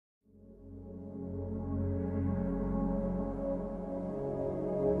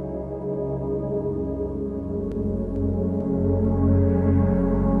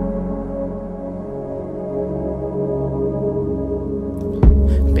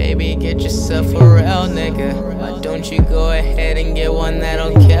get yourself a real nigga. Why don't you go ahead and get one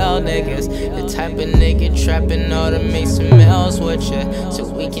that'll kill niggas? The type of nigga trapping all to make some meals with ya, so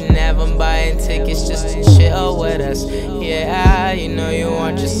we can have them buying tickets just to chill with us. Yeah, you know you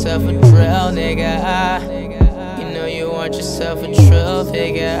want yourself a drill nigga. You know you want yourself a trill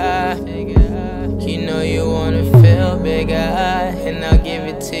figure. You know you wanna feel bigger, and I'll give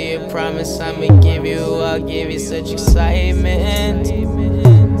it to you, promise I'll give you such excitement.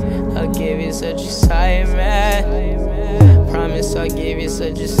 I'll give you such excitement. Promise I'll give you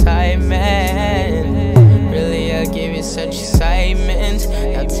such excitement. Really, I'll give you such excitement.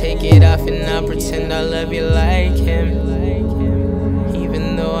 I'll take it off and I'll pretend I love you like him,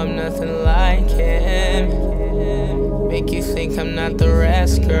 even though I'm nothing like him. Make you think I'm not the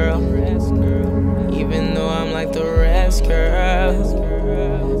rest, girl, even though I'm like the rest, girl.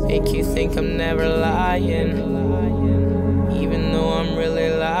 Make you think I'm never lying, even though I'm really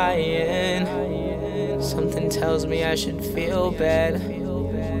lying. Something tells me I should feel bad,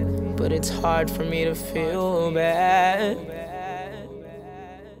 but it's hard for me to feel bad.